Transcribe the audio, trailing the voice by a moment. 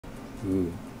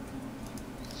Ooh.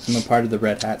 I'm a part of the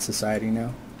Red Hat Society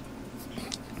now.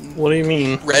 What do you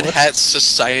mean? Red Hat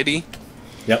Society?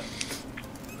 Yep.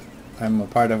 I'm a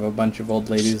part of a bunch of old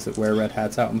ladies that wear red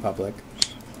hats out in public.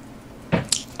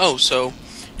 Oh, so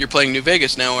you're playing New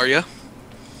Vegas now, are you?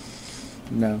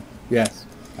 No. Yes.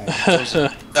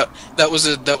 That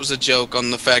was a joke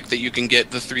on the fact that you can get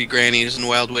the 3 grannies in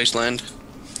Wild Wasteland.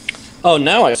 Oh,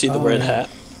 now I see the red yeah. hat.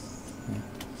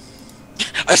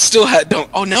 I still don't.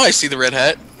 Oh, now I see the red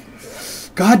hat.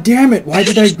 God damn it! Why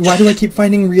do I keep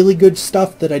finding really good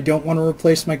stuff that I don't want to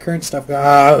replace my current stuff?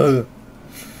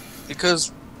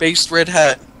 Because based red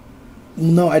hat.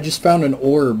 No, I just found an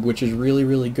orb which is really,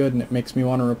 really good, and it makes me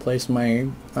want to replace my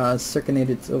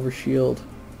circinated silver shield.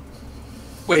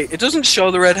 Wait, it doesn't show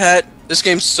the red hat. This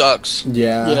game sucks.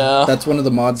 Yeah, that's one of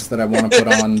the mods that I want to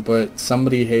put on, but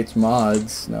somebody hates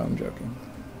mods. No, I'm joking.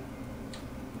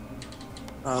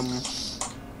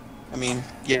 I mean,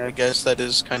 yeah, I guess that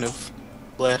is kind of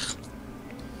blech.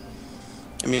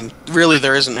 I mean, really,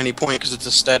 there isn't any point because it's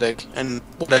aesthetic, and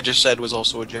what I just said was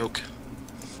also a joke.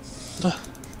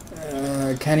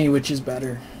 Kenny, which is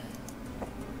better?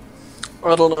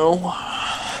 I don't know.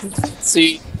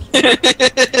 See.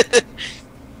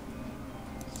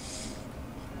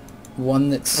 One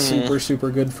that's super, super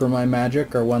good for my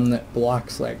magic, or one that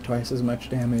blocks like twice as much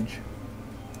damage?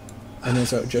 And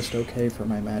is just okay for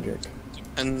my magic?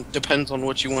 And depends on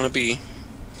what you want to be.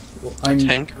 Well, I'm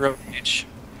tank or a mage.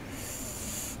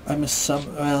 I'm a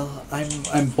well,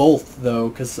 I'm both though,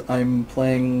 because I'm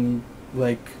playing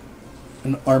like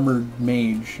an armored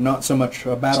mage, not so much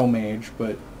a battle mage,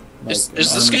 but like is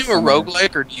this game a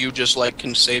roguelike, or do you just like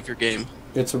can save your game?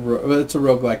 It's a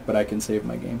roguelike, but I can save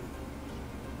my game.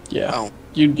 Yeah. Oh.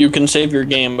 You can save your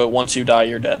game, but once you die,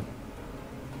 you're dead.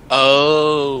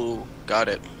 Oh, got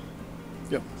it.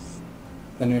 Yep.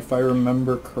 And if I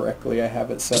remember correctly, I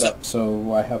have it set up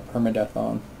so I have permadeath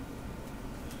on.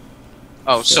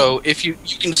 Oh, so if you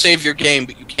can save your game,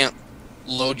 but you can't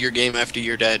load your game after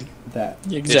you're dead. That.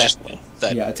 Exactly.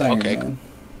 Yeah, it's Iron Man.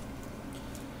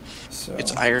 So.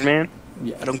 It's Iron Man?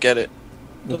 Yeah. I don't get it.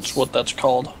 That's what that's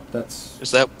called.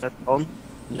 Is that what that's called?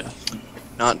 Yeah.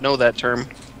 Not know that term.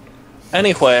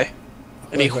 Anyway.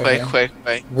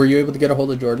 Were you able to get a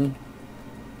hold of Jordan?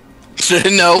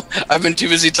 No, I've been too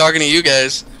busy talking to you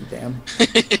guys. Damn.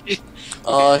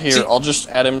 Here, I'll just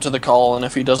add him to the call, and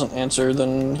if he doesn't answer,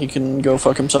 then he can go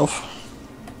fuck himself.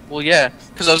 Well, yeah,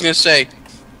 because I was gonna say,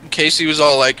 Casey was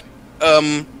all like,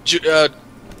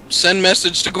 send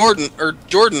message to Jordan.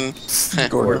 Gordon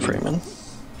Freeman.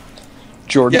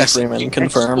 Jordan Freeman,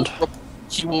 confirmed.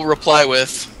 He will reply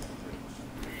with...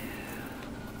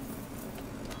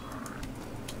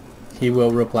 He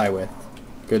will reply with.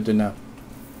 Good to know.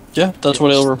 Yeah, that's what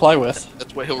he'll reply with.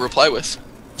 That's what he'll reply with.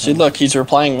 See, look, he's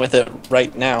replying with it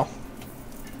right now.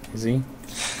 Is he?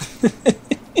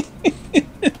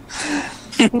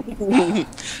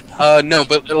 No,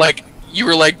 but like, you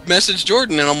were like, message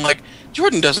Jordan, and I'm like,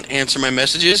 Jordan doesn't answer my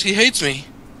messages, he hates me.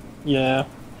 Yeah.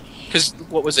 Because,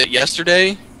 what was it,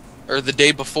 yesterday? Or the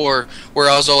day before,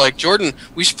 where I was all like, Jordan,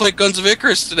 we should play Guns of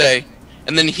Icarus today.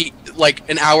 And then he, like,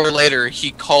 an hour later, he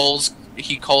calls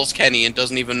Kenny and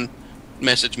doesn't even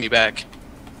message me back.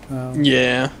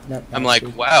 Yeah. I'm like,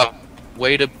 wow,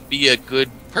 way to be a good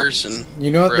person.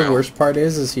 You know what the worst part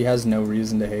is he has no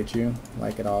reason to hate you,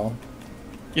 like, at all.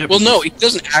 Yeah, well, no, he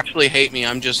doesn't actually hate me,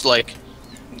 I'm just, like,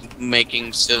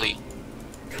 making silly.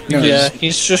 No, yeah,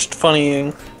 he's just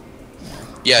funnying.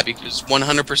 Yeah, because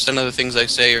 100% of the things I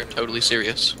say are totally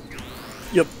serious.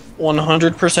 Yep,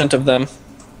 100% of them.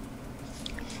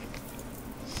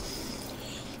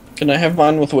 Can I have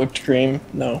mine with whipped cream?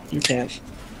 No, you can't.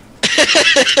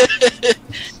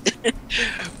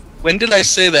 When did I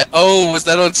say that? Oh, was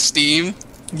that on Steam?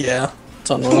 Yeah,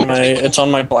 it's on one of my. It's on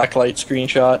my blacklight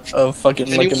screenshot of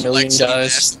fucking like a million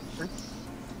guys.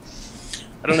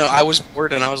 I don't know. I was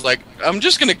bored and I was like, I'm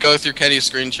just gonna go through Kenny's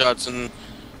screenshots and,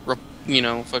 you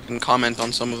know, fucking comment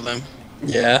on some of them.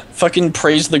 Yeah, fucking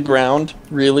praise the ground.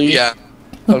 Really? Yeah.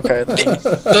 Okay.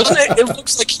 Doesn't it? It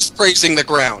looks like he's praising the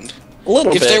ground. A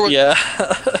little bit. They were yeah.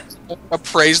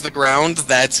 Praise the ground.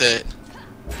 That's it.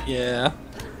 Yeah.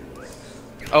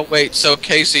 Oh wait, so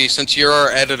Casey, since you're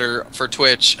our editor for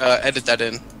Twitch, edit that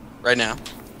in right now.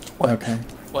 Okay.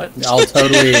 What? I'll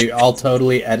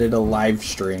totally edit a live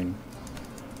stream.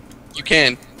 You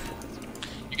can.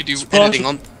 You can do editing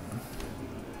on.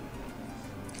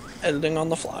 Editing on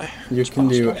the fly. You can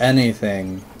do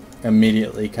anything.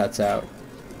 Immediately cuts out.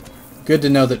 Good to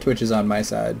know that Twitch is on my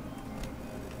side.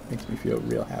 Makes me feel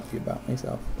real happy about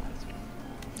myself.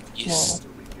 Yes.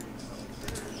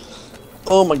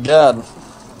 Oh my god.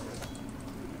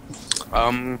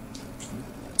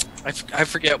 I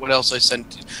forget what else I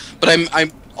sent, but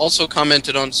I also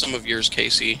commented on some of yours,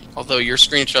 Casey. Although your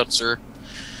screenshots are,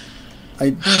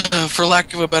 for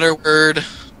lack of a better word,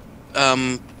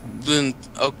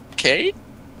 okay.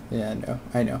 Yeah,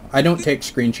 I know. I don't take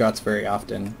screenshots very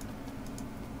often.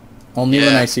 Only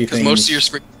when I see things. Most of your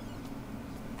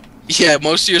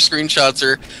most of your screenshots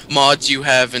are mods you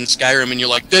have in Skyrim, and you're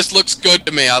like, "This looks good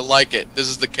to me. I like it. This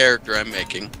is the character I'm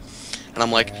making," and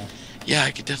I'm like, "Yeah,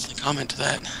 I could definitely comment to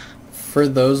that." For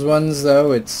those ones,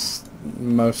 though, it's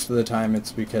most of the time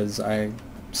it's because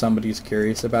somebody's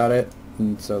curious about it,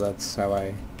 and so that's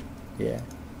how yeah.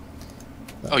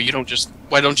 Oh,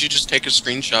 why don't you just take a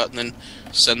screenshot and then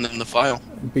send them the file?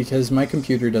 Because my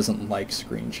computer doesn't like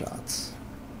screenshots.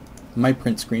 My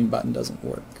print screen button doesn't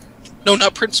work. No,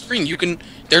 not print screen. You can.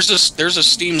 There's a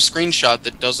Steam screenshot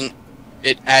that doesn't.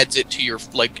 It adds it to your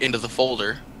into the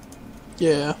folder.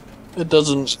 Yeah, it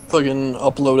doesn't fucking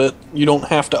upload it. You don't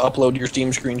have to upload your Steam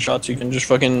screenshots. You can just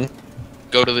fucking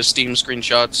go to the Steam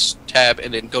screenshots tab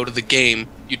and then go to the game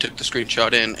you took the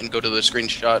screenshot in and go to the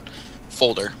screenshot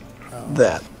folder.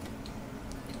 That.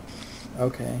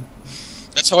 Okay.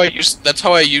 That's how I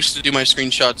used to do my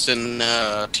screenshots in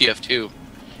TF2,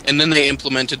 and then they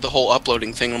implemented the whole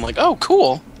uploading thing. I'm like, oh,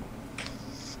 cool.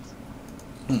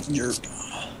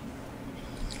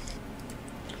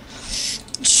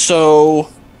 So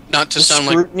not to the sound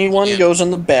scrutiny like one goes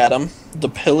in the bottom, the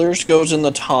pillars goes in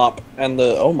the top, and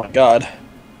the oh my god.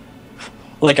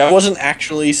 Like, I wasn't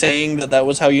actually saying that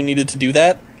was how you needed to do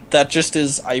that. That just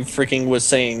is, I freaking was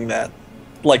saying that.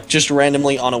 Like, just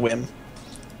randomly on a whim.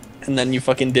 And then you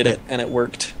fucking did it, and it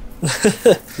worked.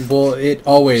 Well, it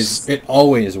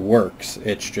always works.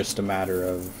 It's just a matter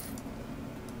of,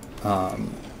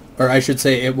 or I should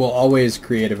say, it will always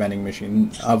create a vending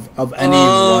machine of any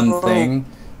one thing.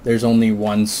 There's only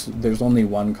one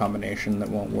combination that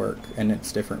won't work, and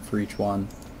it's different for each one.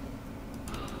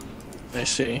 I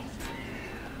see.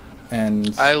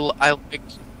 And I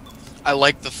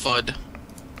like the FUD.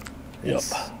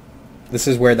 Yes. Yep. This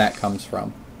is where that comes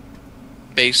from.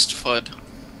 Based FUD.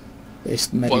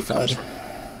 Based medi-FUD.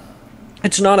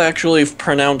 It's not actually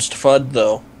pronounced FUD,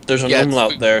 though. There's an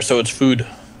umlaut there, so it's food.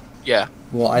 Yeah.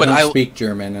 Well, I don't speak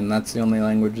German, and that's the only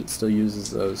language that still uses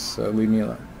those, so leave me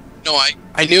alone. No,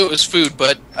 I knew it was food,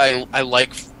 but I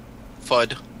like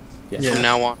FUD. Yes. From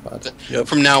now on. Yep.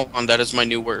 From now on, that is my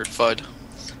new word, FUD.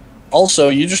 Also,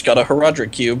 you just got a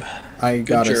Herodric cube. I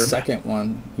got a second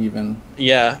one, even.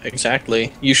 Yeah,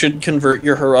 exactly. You should convert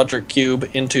your Herodric cube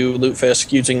into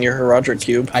Lootfisk using your Herodric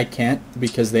cube. I can't,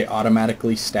 because they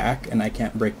automatically stack, and I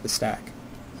can't break the stack.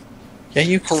 Yeah,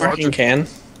 you fucking can.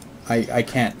 I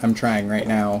can't. I'm trying right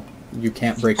now. You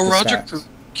can't break the stacks. Herodric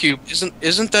cube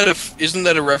isn't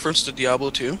that a reference to Diablo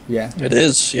 2? Yeah. It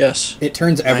is, yes. It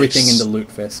turns everything into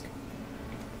Lootfisk.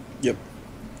 Yep.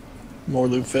 More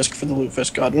Lootfisk for the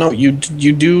Lootfisk god. No, you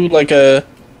do like a...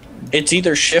 It's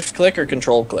either shift click or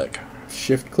control click.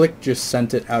 Shift click just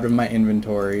sent it out of my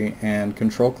inventory, and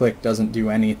control click doesn't do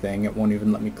anything. It won't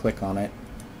even let me click on it.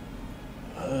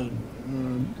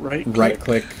 Right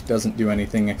click doesn't do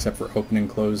anything except for open and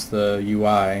close the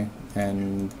UI,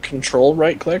 and... Control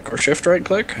right click or shift right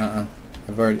click? I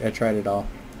tried it all.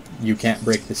 You can't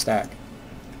break the stack.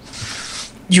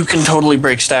 You can totally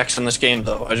break stacks in this game,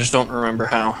 though. I just don't remember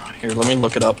how. Here, let me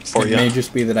look it up for you. It may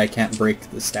just be that I can't break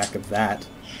the stack of that.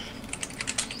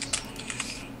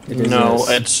 No,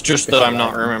 it's just that I'm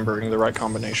not remembering the right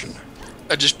combination.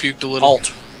 I just puked a little.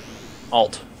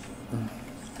 Alt.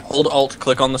 Hold Alt,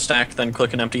 click on the stack, then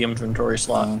click an empty inventory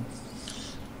slot.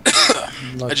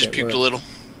 I just puked a little.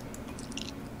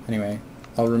 Anyway,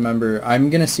 I'll remember. I'm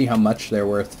going to see how much they're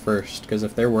worth first, because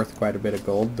if they're worth quite a bit of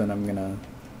gold, then I'm going to...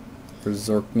 For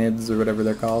Zorknids, or whatever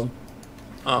they're called.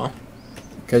 Oh.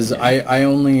 Because yeah. I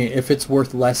only... If it's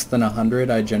worth less than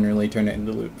 100, I generally turn it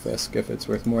into Lootfisk. If it's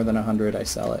worth more than 100, I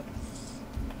sell it.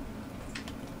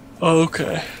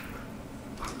 Okay.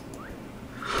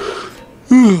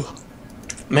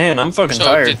 Man, I'm fucking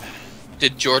tired.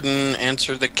 Did Jordan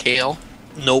answer the Kale?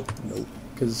 Nope.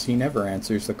 Because he never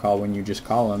answers the call when you just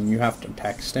call him. You have to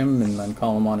text him and then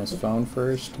call him on his phone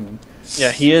first. And...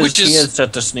 Yeah, he is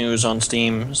set to snooze on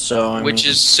Steam, so... I mean... Which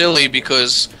is silly,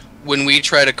 because when we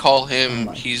try to call him,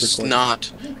 he's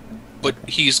not. But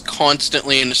he's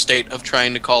constantly in a state of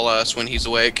trying to call us when he's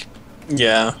awake.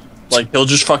 Yeah. Like, he'll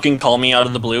just fucking call me out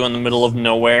of the blue in the middle of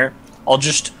nowhere.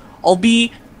 I'll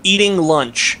be eating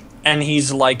lunch, and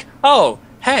he's like, oh,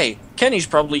 hey, Kenny's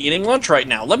probably eating lunch right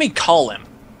now. Let me call him.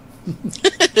 And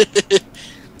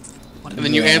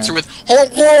then you answer with...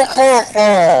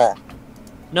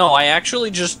 No, I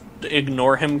actually just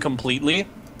ignore him completely,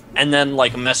 and then,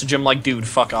 like, message him like, dude,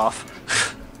 fuck off.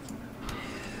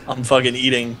 I'm fucking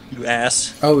eating, you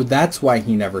ass. Oh, that's why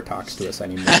he never talks to us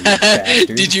anymore, you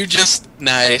bastard. Did you just...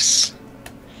 Nice.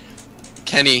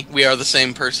 Kenny, we are the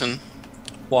same person.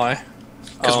 Why?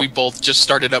 Because we both just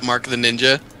started up Mark of the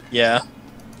Ninja. Yeah.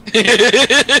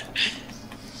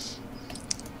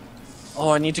 Oh,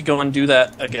 I need to go and do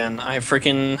that again. I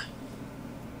freaking...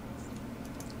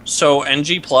 So,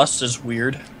 NG Plus is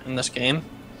weird in this game.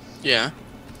 Yeah.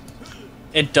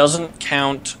 It doesn't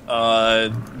count,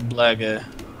 Blagge,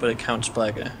 but it counts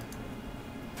Blagge.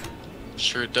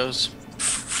 Sure it does.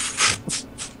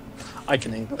 I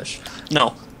can English.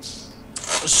 No.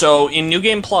 So, in New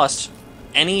Game Plus,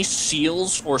 any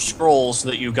seals or scrolls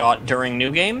that you got during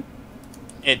New Game,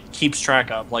 it keeps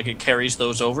track of. Like, it carries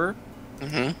those over.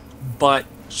 Mm-hmm. But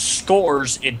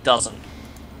scores, it doesn't.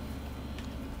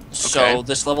 So, Okay.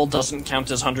 this level doesn't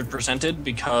count as 100%ed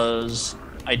because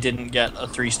I didn't get a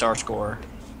 3-star score.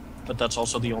 But that's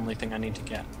also the only thing I need to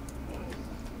get.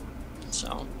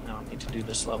 So, now I need to do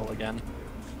this level again.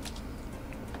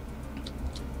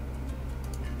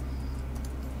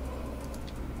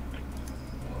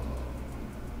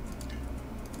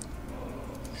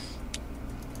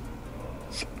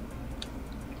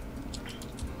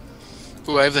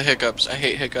 Ooh, I have the hiccups. I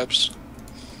hate hiccups.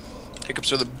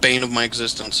 Hiccups are the bane of my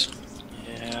existence.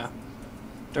 Yeah.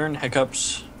 Darn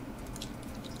hiccups.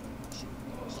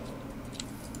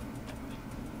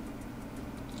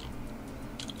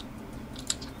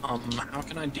 How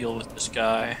can I deal with this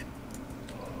guy?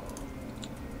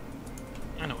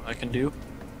 I know what I can do.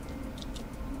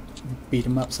 Beat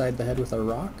him upside the head with a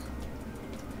rock?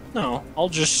 No, I'll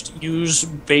just use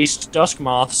based dusk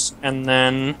moths and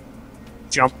then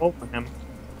jump over him.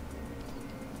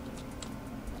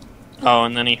 Oh,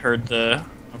 and then he heard the...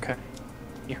 Okay.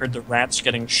 He heard the rats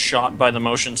getting shot by the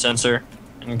motion sensor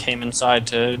and came inside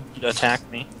to attack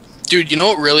me. Dude, you know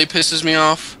what really pisses me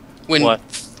off? When What?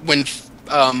 when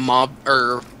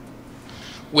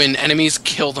when enemies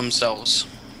kill themselves.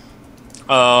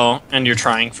 Oh, and you're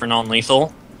trying for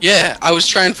non-lethal? Yeah, I was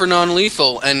trying for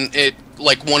non-lethal, and it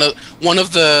like one of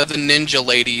the ninja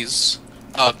ladies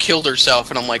killed herself,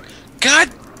 and I'm like, God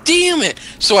damn it!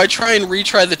 So I try and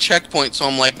retry the checkpoint. So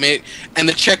I'm like, mate, and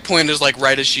the checkpoint is like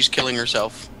right as she's killing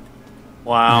herself.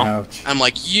 Wow. Ouch. I'm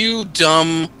like, you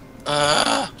dumb.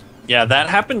 Yeah, that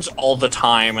happens all the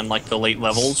time in like the late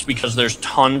levels because there's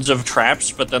tons of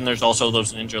traps, but then there's also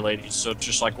those ninja ladies. So it's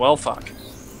just like, well, fuck.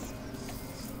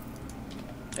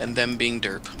 And them being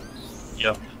derp.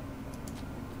 Yep.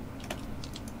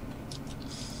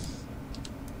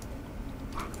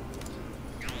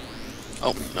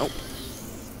 Oh no.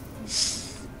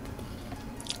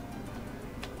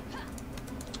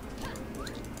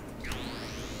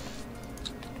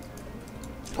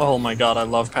 Oh my god, I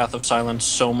love Path of Silence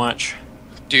so much.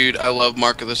 Dude, I love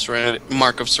Mark of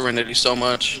Serenity so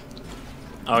much.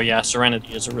 Oh yeah,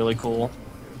 Serenity is a really cool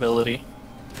ability.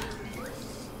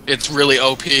 It's really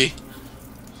OP, It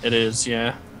is,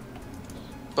 yeah.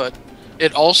 but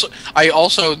it also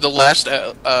the last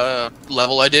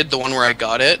level I did, the one where I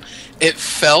got it, it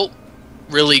felt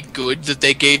really good that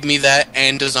they gave me that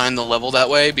and designed the level that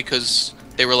way because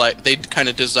they were like they kind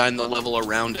of designed the level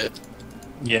around it.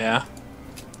 Yeah.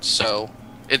 So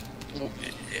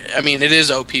I mean, it is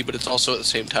OP, but it's also at the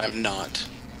same time not.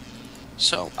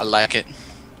 So I like it.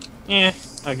 Yeah,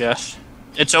 I guess.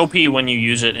 It's OP when you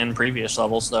use it in previous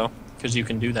levels, though, because you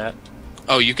can do that.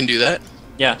 Oh, you can do that?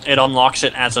 Yeah, it unlocks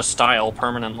it as a style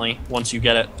permanently once you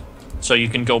get it. So you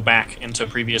can go back into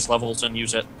previous levels and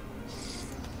use it.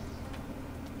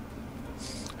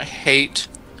 I hate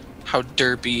how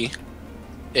derpy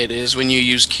it is when you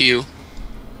use Q.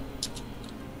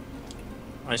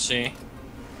 I see.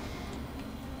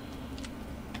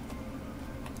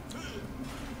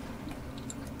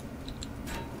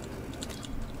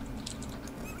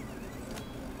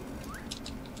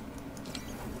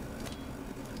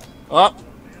 Oh,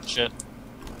 shit.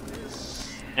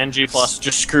 NG Plus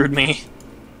just screwed me.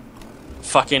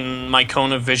 Fucking my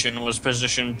cone of vision was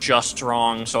positioned just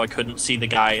wrong, so I couldn't see the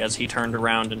guy as he turned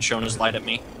around and shone his light at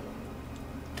me.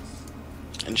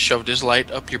 And shoved his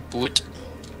light up your boot.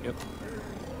 Yep.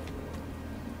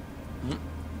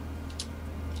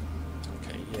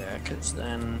 Okay, yeah, because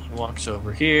then he walks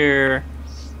over here,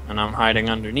 and I'm hiding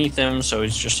underneath him, so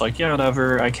he's just like, yeah,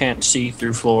 whatever, I can't see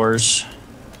through floors.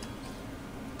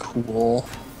 Cool.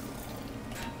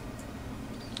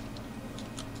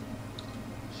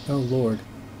 Oh, Lord.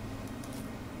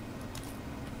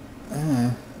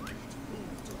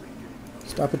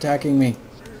 Stop attacking me.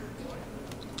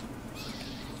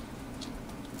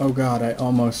 Oh god, I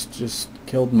almost just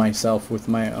killed myself with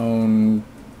my own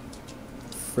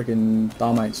frickin'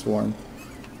 Thaumites Swarm.